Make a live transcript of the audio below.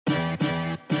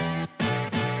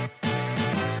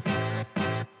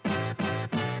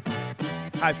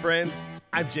Hi, friends.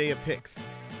 I'm Jaya Pix,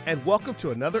 and welcome to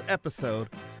another episode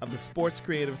of the Sports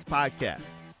Creatives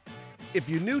Podcast. If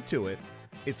you're new to it,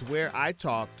 it's where I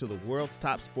talk to the world's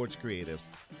top sports creatives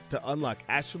to unlock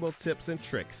actionable tips and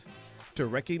tricks to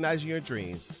recognizing your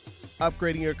dreams,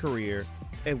 upgrading your career,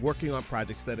 and working on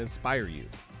projects that inspire you.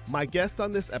 My guest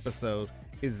on this episode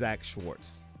is Zach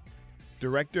Swartz,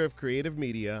 Director of Creative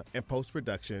Media and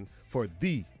Post-Production for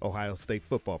the Ohio State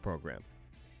football program.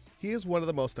 He is one of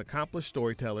the most accomplished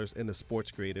storytellers in the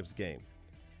sports creatives game.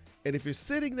 And if you're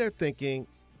sitting there thinking,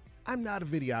 I'm not a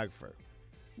videographer,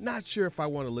 not sure if I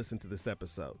want to listen to this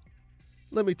episode,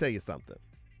 let me tell you something.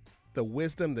 The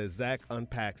wisdom that Zach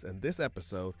unpacks in this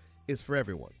episode is for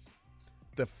everyone.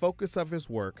 The focus of his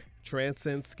work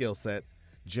transcends skill set,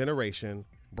 generation,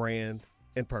 brand,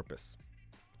 and purpose.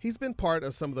 He's been part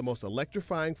of some of the most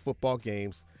electrifying football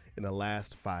games in the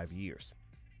last 5 years.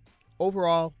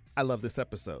 Overall, I love this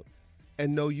episode,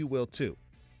 and know you will too.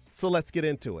 So let's get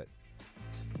into it.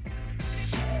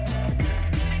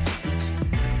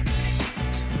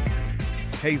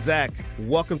 Hey, Zach,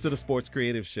 welcome to the Sports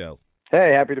Creative Show.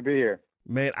 Hey, happy to be here.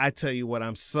 Man, I tell you what,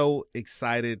 I'm so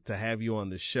excited to have you on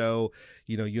the show.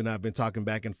 You know, you and I have been talking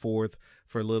back and forth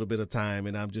for a little bit of time,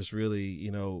 and I'm just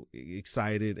really,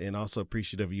 excited and also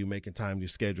appreciative of you making time in your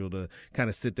schedule to kind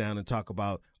of sit down and talk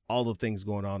about all the things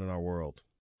going on in our world.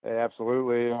 Hey,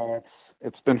 absolutely.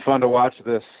 It's been fun to watch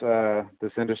this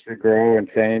industry grow and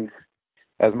change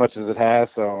as much as it has.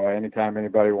 So anytime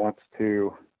anybody wants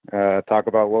to talk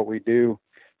about what we do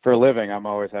for a living, I'm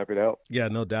always happy to help. Yeah,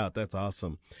 no doubt. That's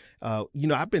awesome.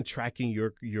 I've been tracking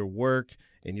your work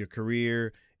and your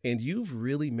career, and you've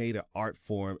really made an art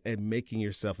form at making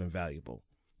yourself invaluable.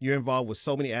 You're involved with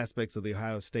so many aspects of the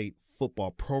Ohio State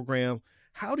football program.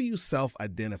 How do you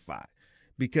self-identify?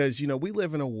 Because, we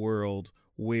live in a world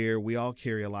where we all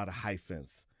carry a lot of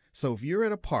hyphens. So if you're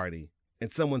at a party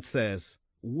and someone says,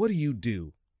 what do you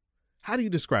do? How do you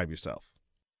describe yourself?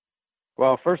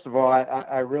 Well, first of all,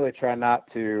 I really try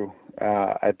not to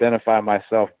identify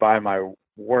myself by my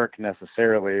work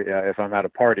necessarily if I'm at a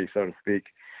party, so to speak.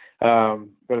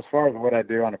 But as far as what I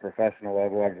do on a professional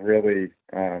level, I've really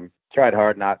tried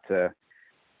hard not to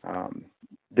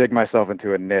dig myself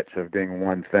into a niche of being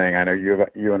one thing. I know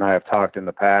you and I have talked in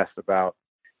the past about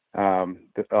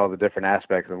all the different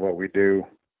aspects of what we do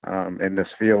in this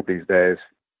field these days.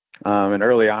 And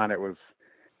early on, it was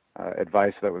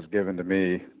advice that was given to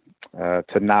me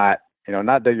to not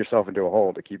dig yourself into a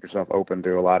hole, to keep yourself open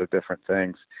to a lot of different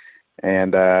things.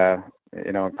 And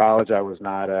in college, I was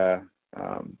not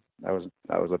I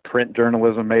was a print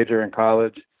journalism major in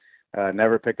college.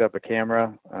 Never picked up a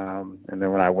camera. And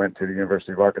then when I went to the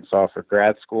University of Arkansas for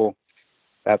grad school,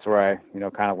 that's where I,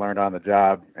 kind of learned on the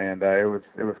job. And it was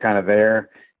kind of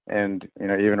there. And,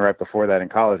 even right before that in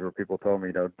college, where people told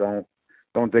me, don't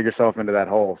dig yourself into that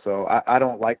hole. So I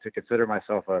don't like to consider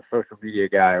myself a social media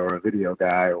guy or a video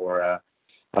guy or a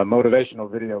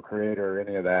motivational video creator or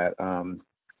any of that.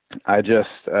 I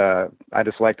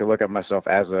just like to look at myself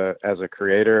as a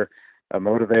creator, a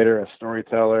motivator, a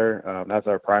storyteller. That's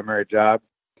our primary job.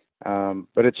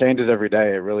 But it changes every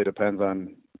day. It really depends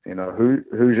on,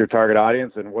 who's your target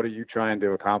audience and what are you trying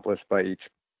to accomplish by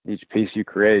each piece you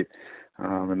create.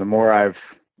 And the more I've,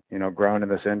 grown in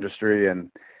this industry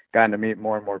and gotten to meet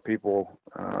more and more people,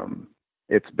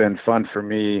 it's been fun for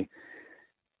me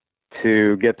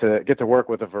to get to work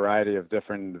with a variety of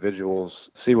different individuals,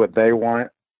 see what they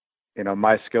want,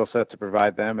 my skill set to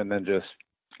provide them, and then just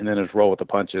roll with the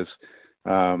punches.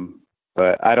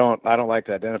 But I don't like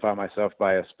to identify myself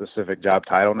by a specific job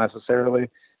title necessarily,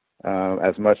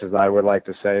 as much as I would like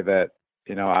to say that,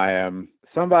 I am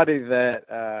somebody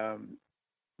that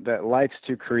likes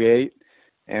to create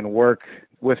and work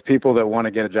with people that want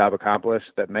to get a job accomplished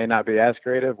that may not be as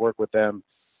creative, work with them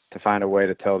to find a way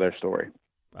to tell their story.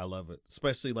 I love it,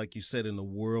 especially like you said, in a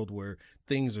world where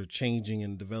things are changing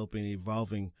and developing and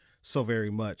evolving so very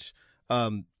much,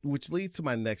 which leads to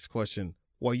my next question.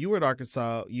 While you were at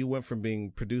Arkansas, you went from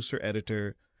being producer,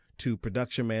 editor to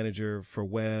production manager for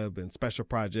web and special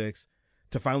projects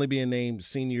to finally being named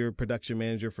senior production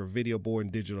manager for video board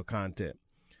and digital content.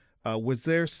 Was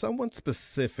there someone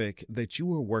specific that you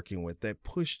were working with that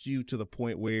pushed you to the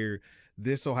point where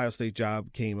this Ohio State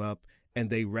job came up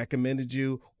and they recommended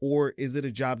you, or is it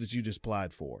a job that you just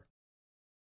applied for?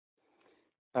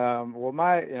 Well,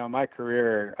 my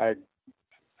career,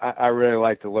 I really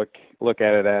like to look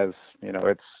at it as,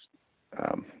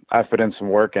 I've put in some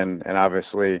work and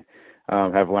obviously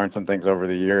have learned some things over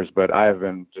the years, but I have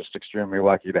been just extremely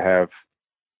lucky to have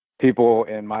people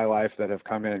in my life that have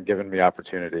come in and given me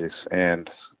opportunities. And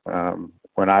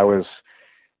when I was,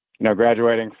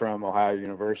 graduating from Ohio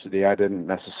University, I didn't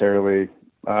necessarily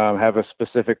have a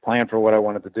specific plan for what I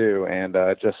wanted to do. And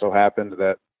it just so happened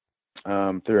that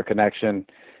through a connection,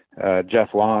 Jeff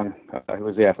Long, who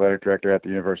was the athletic director at the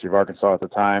University of Arkansas at the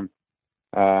time,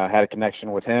 had a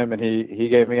connection with him, and he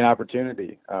gave me an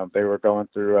opportunity. They were going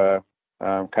through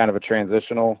kind of a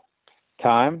transitional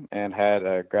time and had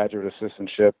a graduate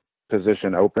assistantship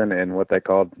position open in what they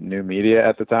called new media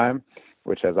at the time,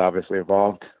 which has obviously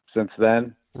evolved since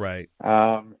then. Right.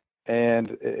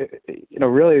 And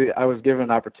really, I was given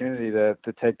an opportunity to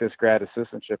take this grad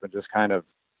assistantship and just kind of,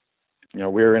 we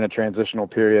were in a transitional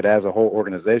period as a whole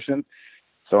organization.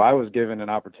 So I was given an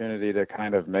opportunity to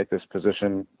kind of make this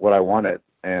position what I wanted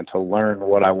and to learn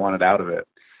what I wanted out of it.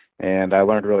 And I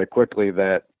learned really quickly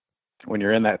that when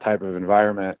you're in that type of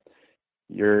environment,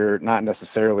 you're not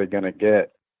necessarily going to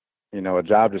get, a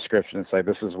job description and say,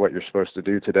 this is what you're supposed to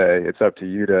do today. It's up to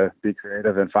you to be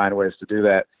creative and find ways to do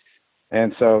that.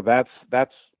 And so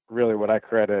that's really what I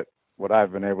credit what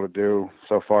I've been able to do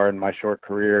so far in my short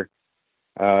career,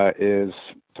 is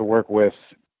to work with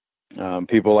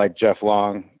people like Jeff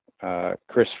Long,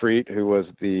 Chris Freet, who was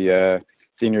the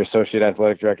Senior Associate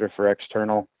Athletic Director for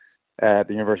External at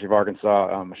the University of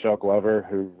Arkansas, Michelle Glover,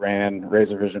 who ran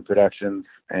Razor Vision Productions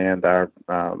and our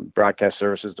broadcast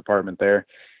services department there.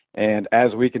 And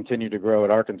as we continue to grow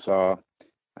at Arkansas,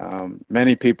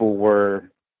 many people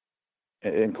were,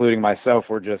 including myself,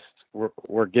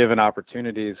 were given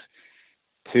opportunities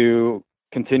to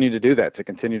continue to do that, to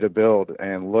continue to build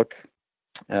and look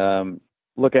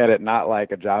at it not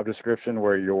like a job description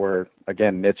where you're,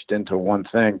 again, niched into one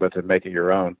thing, but to make it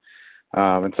your own.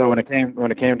 And so when it came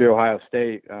to Ohio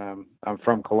State, I'm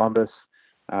from Columbus.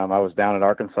 I was down at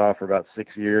Arkansas for about 6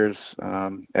 years,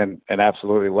 and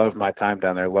absolutely loved my time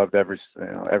down there. Loved every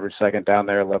second down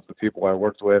there. Loved the people I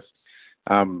worked with.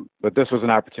 But this was an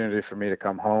opportunity for me to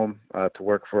come home to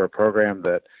work for a program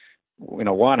that,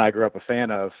 one, I grew up a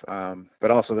fan of,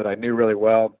 but also that I knew really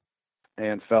well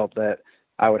and felt that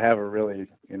I would have a really,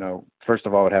 first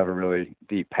of all, would have a really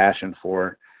deep passion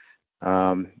for.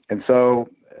 And so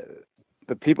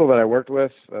the people that I worked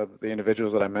with, the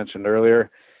individuals that I mentioned earlier,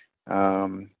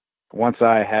 once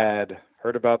I had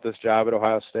heard about this job at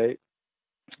Ohio State,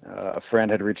 a friend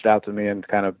had reached out to me and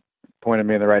kind of pointed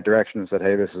me in the right direction and said,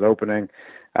 hey, this is opening.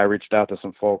 I reached out to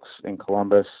some folks in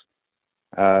Columbus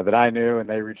that I knew, and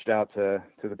they reached out to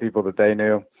the people that they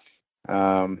knew.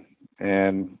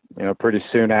 And, pretty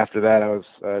soon after that, I was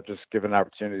just given an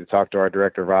opportunity to talk to our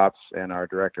director of ops and our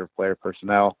director of player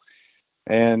personnel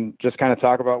and just kind of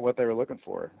talk about what they were looking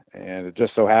for. And it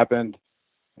just so happened,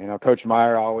 Coach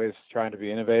Meyer, always trying to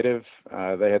be innovative.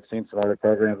 They had seen some other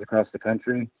programs across the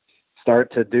country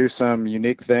start to do some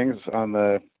unique things on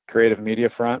the creative media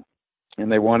front,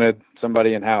 and they wanted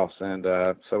somebody in-house. And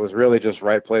so it was really just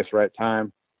right place, right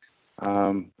time.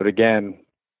 But again,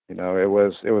 it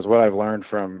was what I've learned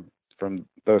from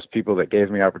those people that gave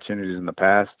me opportunities in the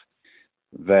past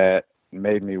that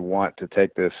made me want to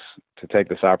take this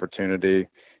opportunity.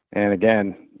 And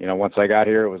again, once I got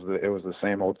here, it was the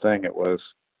same old thing. It was,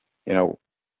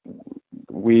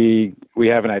 we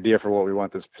have an idea for what we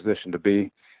want this position to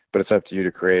be, but it's up to you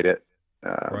to create it,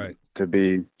 right. To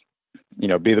be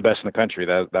the best in the country.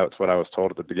 That's what I was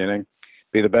told at the beginning.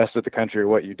 Be the best at the country at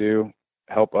what you do.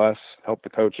 Help us, help the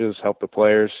coaches, help the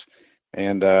players.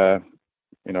 And,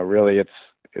 really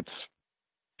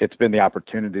it's been the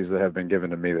opportunities that have been given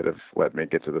to me that have let me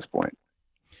get to this point.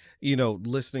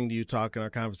 Listening to you talk in our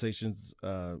conversations,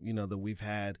 that we've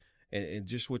had, and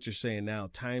just what you're saying now,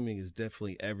 timing is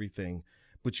definitely everything,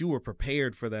 but you were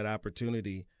prepared for that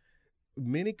opportunity.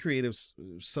 Many creatives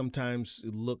sometimes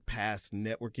look past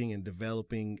networking and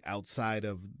developing outside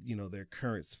of, their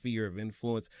current sphere of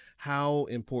influence. How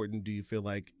important do you feel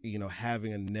like,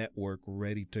 having a network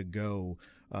ready to go?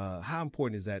 How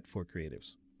important is that for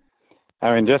creatives?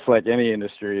 I mean, just like any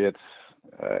industry,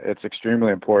 it's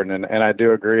extremely important. And I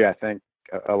do agree. I think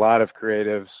a lot of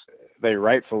creatives, they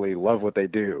rightfully love what they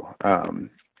do.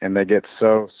 And they get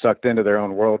so sucked into their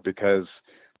own world because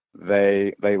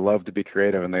they love to be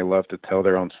creative and they love to tell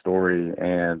their own story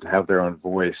and have their own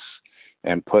voice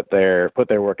and put their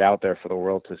work out there for the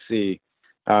world to see.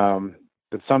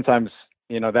 But sometimes,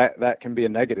 that can be a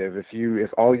negative. If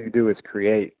all you do is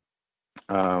create,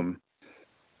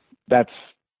 that's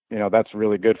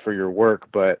really good for your work,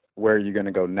 but where are you going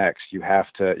to go next? You have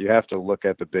to look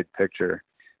at the big picture.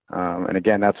 And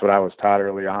again, that's what I was taught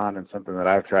early on, and something that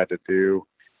I've tried to do,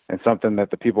 and something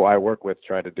that the people I work with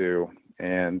try to do.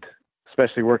 And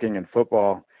especially working in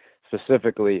football,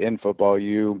 specifically in football,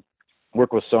 you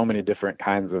work with so many different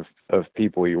kinds of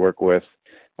people. You work with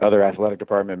other athletic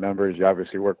department members. You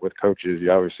obviously work with coaches.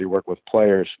 You obviously work with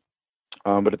players.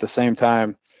 But at the same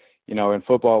time, in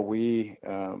football, we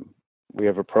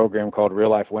have a program called Real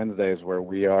Life Wednesdays where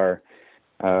we are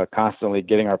constantly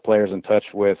getting our players in touch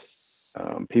with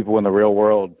people in the real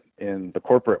world, in the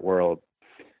corporate world,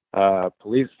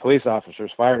 police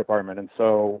officers, fire department. And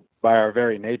so by our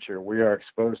very nature, we are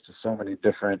exposed to so many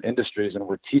different industries, and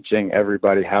we're teaching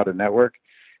everybody how to network,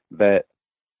 that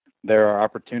there are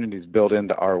opportunities built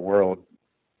into our world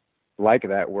like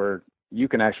that where you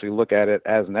can actually look at it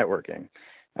as networking.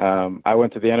 I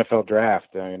went to the NFL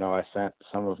draft. I sent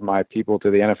some of my people to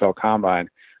the NFL combine.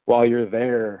 While you're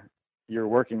there, you're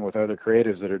working with other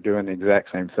creatives that are doing the exact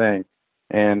same thing.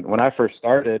 And when I first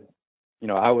started,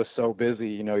 I was so busy.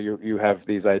 You have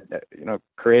these,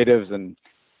 creatives, and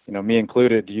me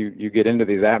included. You get into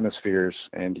these atmospheres,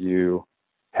 and you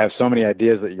have so many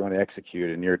ideas that you want to execute,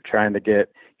 and you're trying to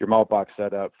get your malt box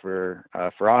set up for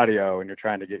audio, and you're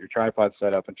trying to get your tripod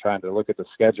set up, and trying to look at the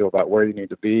schedule about where you need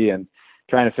to be, and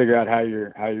trying to figure out how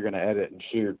you're going to edit and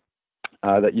shoot.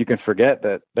 That you can forget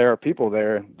that there are people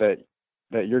there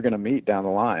that you're going to meet down the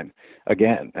line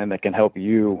again, and that can help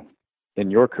you in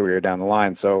your career down the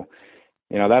line. So,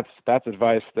 that's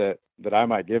advice that I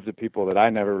might give to people that I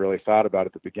never really thought about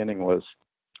at the beginning, was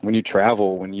when you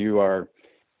travel, when you are,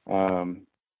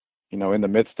 in the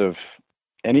midst of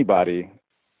anybody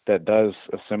that does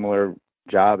a similar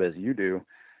job as you do,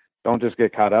 don't just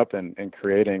get caught up in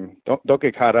creating, don't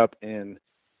get caught up in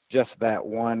just that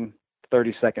one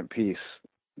 30-second piece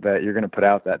that you're going to put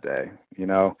out that day.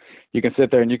 You can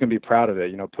sit there and you can be proud of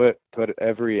it, put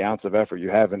every ounce of effort you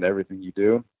have into everything you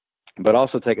do, but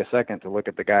also take a second to look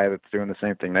at the guy that's doing the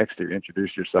same thing next to you,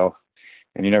 introduce yourself,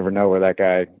 and you never know where that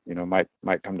guy,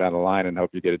 might come down the line and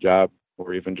help you get a job,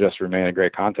 or even just remain in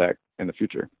great contact in the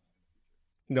future.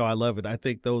 No, I love it. I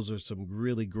think those are some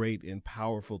really great and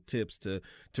powerful tips to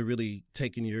really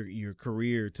taking your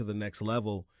career to the next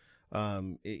level.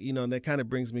 And that kind of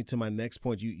brings me to my next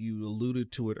point. You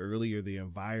alluded to it earlier, the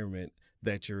environment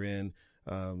that you're in.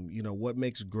 What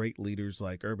makes great leaders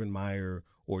like Urban Meyer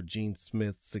or Gene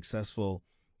Smith successful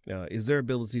is their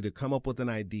ability to come up with an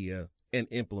idea and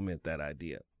implement that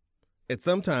idea. And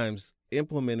sometimes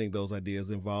implementing those ideas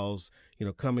involves,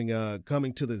 coming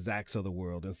to the Zacks of the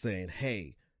world and saying,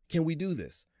 hey, can we do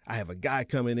this? I have a guy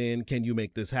coming in. Can you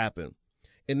make this happen?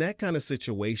 In that kind of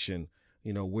situation,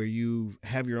 where you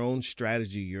have your own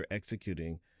strategy you're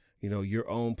executing, your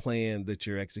own plan that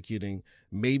you're executing,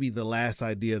 maybe the last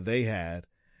idea they had,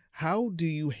 how do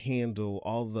you handle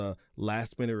all the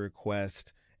last minute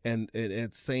requests and at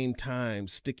the same time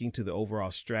sticking to the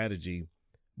overall strategy,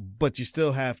 but you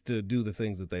still have to do the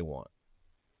things that they want?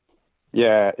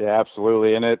 Yeah,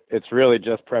 absolutely. And it's really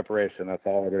just preparation. That's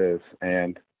all it is.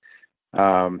 And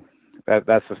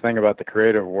that's the thing about the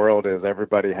creative world, is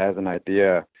everybody has an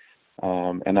idea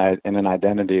and an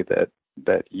identity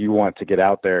that you want to get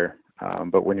out there.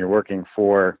 But when you're working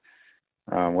for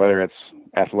whether it's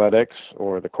athletics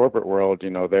or the corporate world,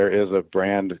 there is a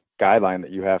brand guideline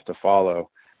that you have to follow.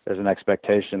 There's an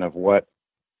expectation of what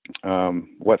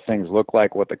things look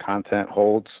like, what the content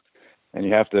holds, and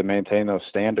you have to maintain those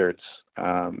standards.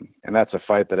 And that's a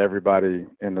fight that everybody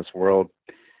in this world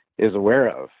is aware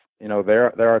of.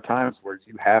 There are times where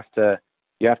you have to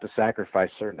sacrifice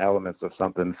certain elements of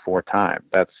something for time.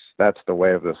 That's the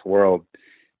way of this world.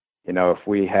 If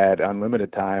we had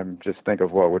unlimited time, just think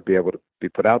of what would be able to be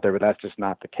put out there, but that's just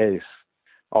not the case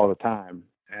all the time.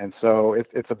 And so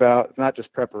it's not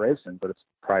just preparation, but it's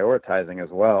prioritizing as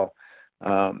well.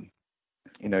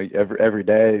 Every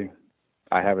day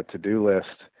I have a to-do list,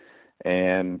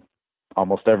 and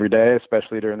almost every day,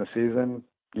 especially during the season,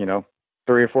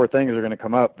 3 or 4 things are going to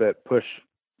come up that push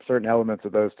certain elements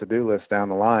of those to-do lists down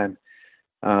the line.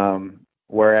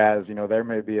 Whereas, there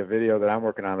may be a video that I'm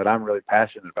working on that I'm really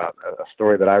passionate about, a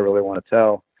story that I really want to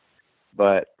tell,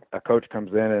 but a coach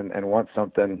comes in and wants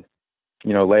something,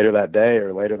 later that day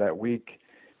or later that week.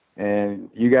 And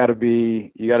you got to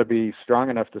be strong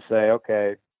enough to say,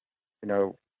 okay,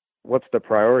 what's the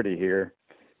priority here?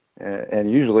 And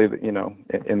usually,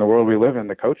 in the world we live in,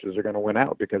 the coaches are going to win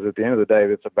out, because at the end of the day,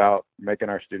 it's about making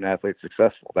our student athletes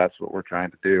successful. That's what we're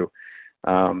trying to do.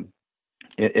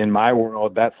 In my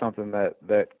world, that's something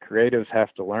that creatives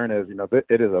have to learn is,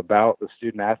 it is about the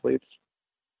student athletes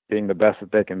being the best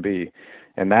that they can be.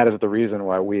 And that is the reason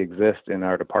why we exist in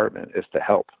our department, is to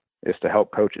help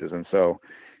coaches. And so,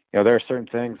 there are certain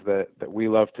things that we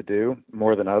love to do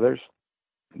more than others.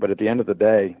 But at the end of the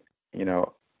day,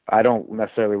 I don't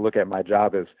necessarily look at my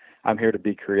job as I'm here to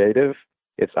be creative.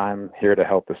 I'm here to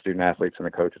help the student athletes and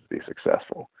the coaches be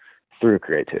successful through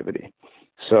creativity.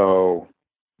 So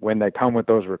when they come with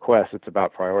those requests, it's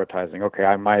about prioritizing. Okay,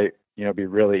 I might, be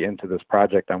really into this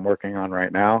project I'm working on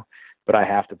right now, but I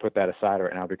have to put that aside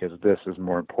right now because this is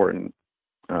more important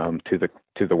to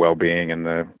the well-being and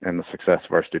the success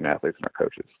of our student athletes and our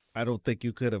coaches. I don't think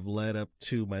you could have led up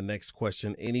to my next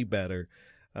question any better.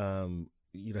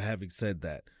 Having said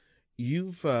that,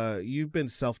 you've been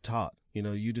self-taught.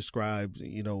 You described,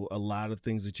 a lot of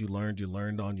things that you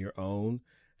learned on your own.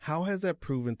 How has that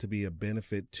proven to be a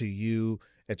benefit to you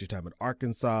at your time at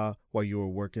Arkansas while you were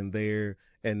working there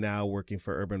and now working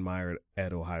for Urban Meyer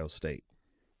at Ohio State?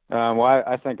 Well,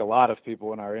 I think a lot of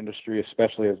people in our industry,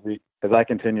 especially as I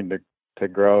continue to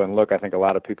grow and look, I think a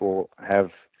lot of people have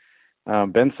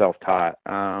been self-taught.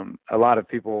 A lot of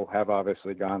people have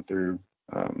obviously gone through,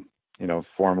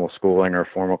 formal schooling or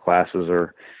formal classes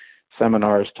or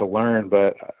seminars to learn,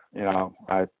 but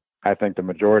I think the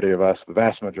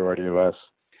vast majority of us,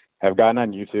 have gotten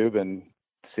on YouTube and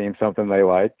seen something they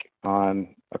like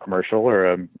on a commercial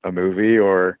or a movie,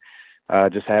 or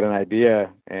just had an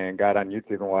idea and got on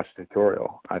YouTube and watched a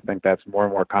tutorial. I think that's more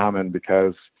and more common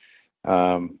because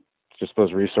just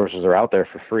those resources are out there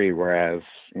for free, whereas,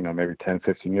 maybe 10,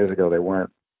 15 years ago they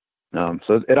weren't.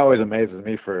 So it always amazes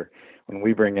me for when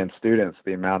we bring in students,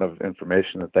 the amount of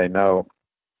information that they know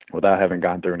without having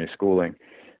gone through any schooling.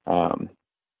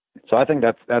 So I think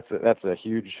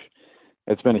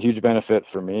it's been a huge benefit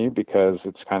for me because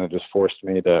it's kind of just forced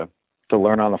me to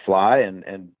learn on the fly,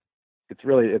 and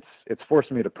it's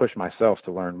forced me to push myself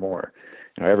to learn more.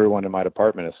 Everyone in my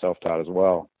department is self-taught as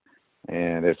well,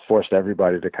 and it's forced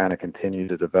everybody to kind of continue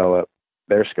to develop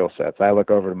their skill sets. I look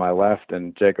over to my left,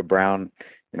 and Jacob Brown,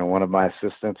 one of my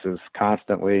assistants, is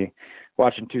constantly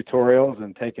watching tutorials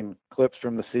and taking clips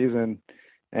from the season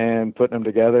and putting them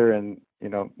together, and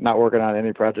not working on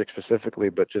any project specifically,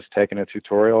 but just taking a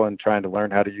tutorial and trying to learn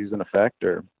how to use an effect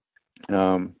or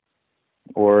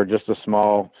just a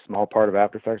small part of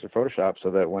After Effects or Photoshop, so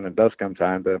that when it does come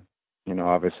time to,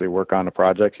 obviously work on a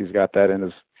project, he's got that in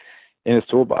his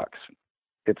toolbox.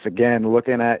 It's, again,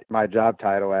 looking at my job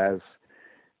title as,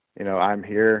 I'm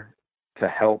here to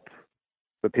help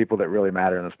the people that really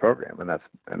matter in this program, and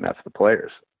that's the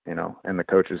players, and the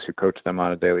coaches who coach them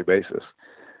on a daily basis.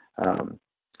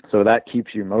 So that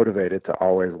keeps you motivated to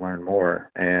always learn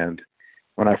more. And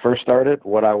when I first started,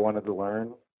 what I wanted to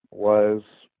learn was,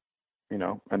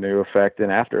 a new effect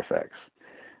in After Effects,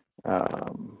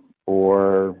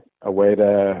 or a way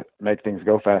to make things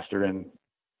go faster in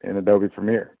Adobe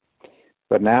Premiere.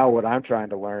 But now what I'm trying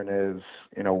to learn is,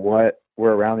 what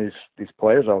we're around these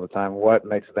players all the time, what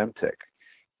makes them tick?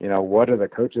 What are the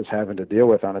coaches having to deal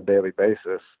with on a daily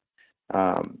basis?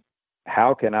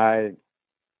 How can I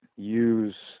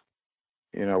use,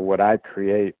 what I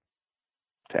create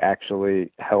to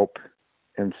actually help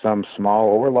in some small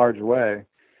or large way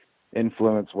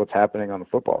influence what's happening on the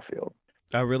football field?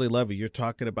 I really love it. You're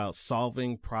talking about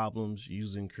solving problems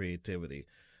using creativity.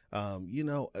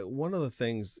 One of the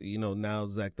things, now,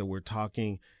 Zach, that we're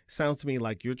talking, sounds to me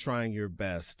like you're trying your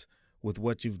best with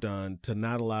what you've done to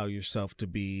not allow yourself to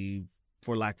be,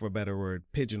 for lack of a better word,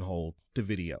 pigeonholed to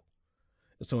video.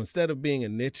 So instead of being a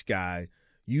niche guy,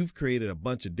 you've created a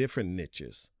bunch of different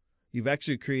niches. You've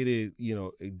actually created,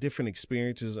 different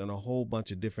experiences in a whole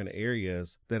bunch of different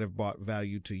areas that have brought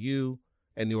value to you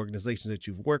and the organizations that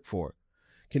you've worked for.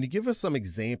 Can you give us some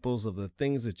examples of the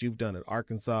things that you've done at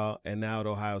Arkansas and now at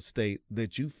Ohio State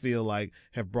that you feel like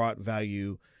have brought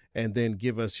value, and then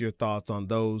give us your thoughts on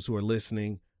those who are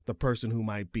listening, the person who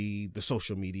might be the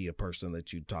social media person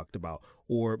that you talked about,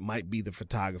 or might be the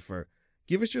photographer.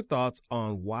 Give us your thoughts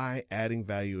on why adding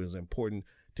value is important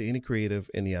to any creative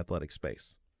in the athletic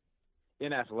space.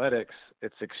 In athletics,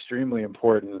 it's extremely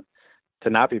important to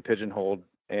not be pigeonholed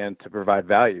and to provide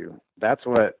value. That's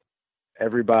what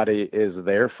everybody is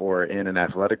there for in an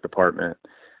athletic department,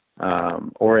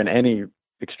 or in any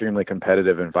extremely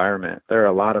competitive environment. There are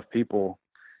a lot of people,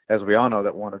 as we all know,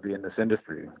 that want to be in this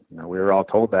industry. We were all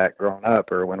told that growing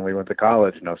up or when we went to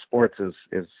college. Sports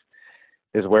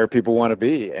is where people want to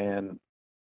be, and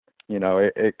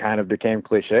it kind of became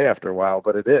cliche after a while,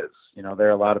 but it is. There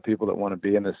are a lot of people that want to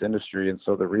be in this industry, and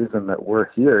so the reason that we're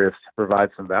here is to provide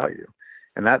some value,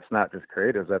 and that's not just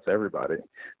creatives, that's everybody.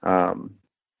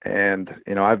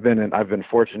 I've been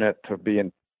fortunate to be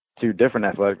in two different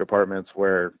athletic departments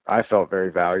where I felt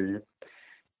very valued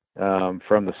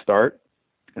from the start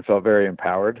and felt very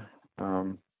empowered.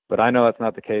 But I know that's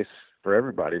not the case for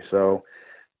everybody. So,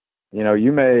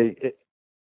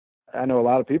 I know a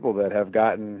lot of people that have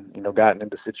gotten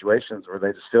into situations where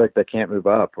they just feel like they can't move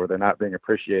up or they're not being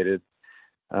appreciated.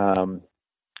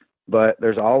 But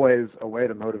there's always a way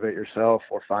to motivate yourself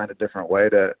or find a different way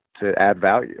to add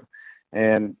value.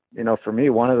 And, for me,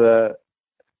 one of the,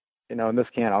 and this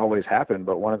can't always happen,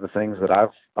 but one of the things that I've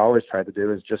always tried to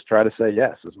do is just try to say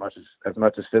yes as much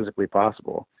as physically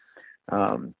possible.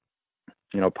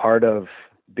 Part of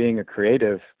being a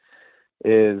creative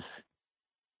is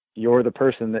you're the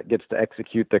person that gets to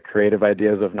execute the creative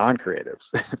ideas of non-creatives,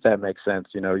 if that makes sense.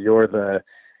 You're the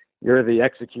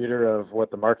executor of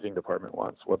what the marketing department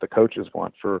wants, what the coaches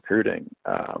want for recruiting,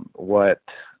 what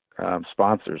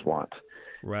sponsors want.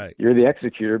 Right. You're the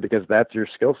executor because that's your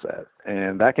skill set.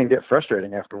 And that can get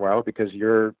frustrating after a while because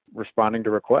you're responding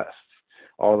to requests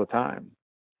all the time.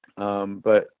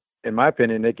 But in my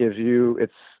opinion, it gives you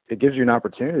an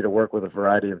opportunity to work with a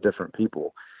variety of different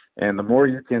people. And the more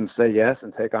you can say yes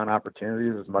and take on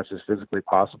opportunities as much as physically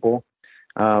possible,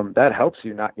 that helps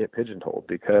you not get pigeonholed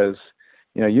because,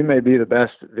 you may be the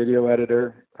best video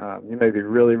editor. You may be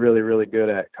really, really, really good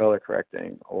at color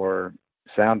correcting or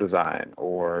sound design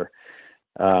or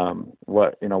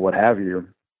what have you.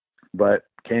 But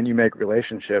can you make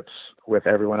relationships with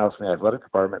everyone else in the athletic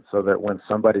department so that when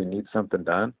somebody needs something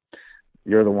done,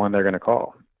 you're the one they're going to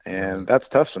call? And that's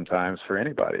tough sometimes for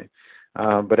anybody.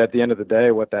 But at the end of the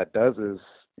day, what that does is,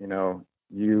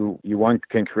 you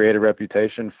can create a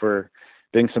reputation for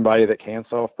being somebody that can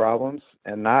solve problems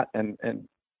and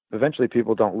eventually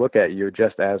people don't look at you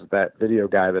just as that video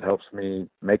guy that helps me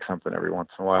make something every once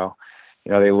in a while.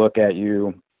 They look at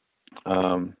you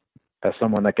as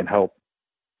someone that can help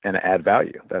and add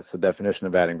value. That's the definition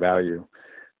of adding value.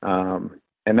 And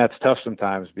that's tough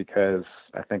sometimes because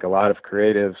I think a lot of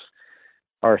creatives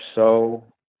are so,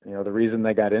 the reason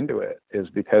they got into it is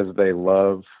because they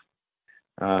love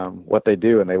what they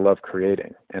do and they love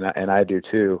creating. And I do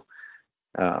too,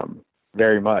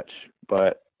 very much.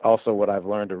 But also what I've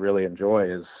learned to really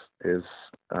enjoy is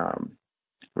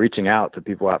reaching out to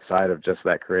people outside of just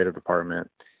that creative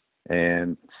department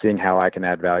and seeing how I can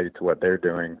add value to what they're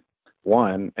doing,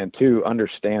 one, and two,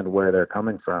 understand where they're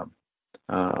coming from.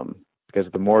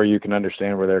 Because the more you can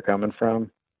understand where they're coming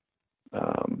from,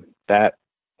 that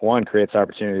one creates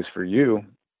opportunities for you,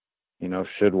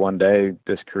 should one day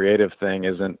this creative thing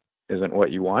isn't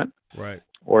what you want. Right.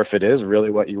 Or if it is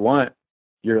really what you want,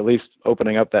 you're at least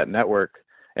opening up that network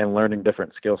and learning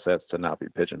different skill sets to not be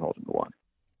pigeonholed into one.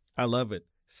 I love it.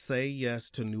 Say yes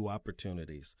to new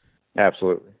opportunities.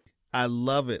 Absolutely. I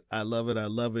love it. I love it. I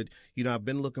love it. I've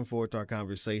been looking forward to our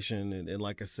conversation. And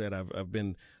like I said, I've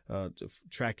been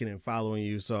tracking and following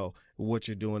you. So what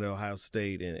you're doing at Ohio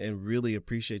State and really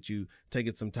appreciate you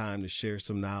taking some time to share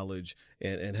some knowledge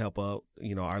and help out,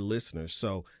 our listeners.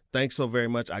 So thanks so very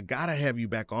much. I got to have you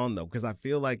back on, though, because I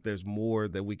feel like there's more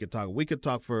that we could talk. We could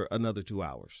talk for another 2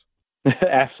 hours.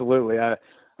 Absolutely.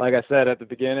 Like I said at the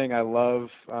beginning, I love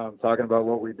talking about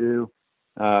what we do.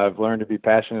 I've learned to be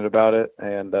passionate about it,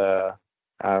 and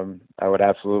I would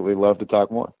absolutely love to talk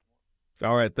more.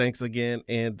 All right. Thanks again,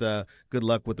 and good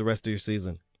luck with the rest of your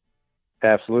season.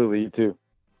 Absolutely. You too.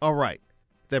 All right.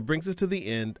 That brings us to the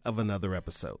end of another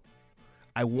episode.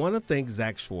 I want to thank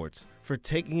Zach Swartz for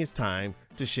taking his time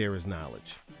to share his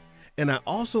knowledge. And I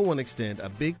also want to extend a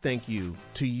big thank you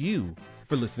to you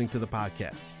for listening to the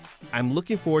podcast. I'm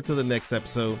looking forward to the next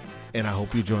episode, and I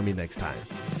hope you join me next time.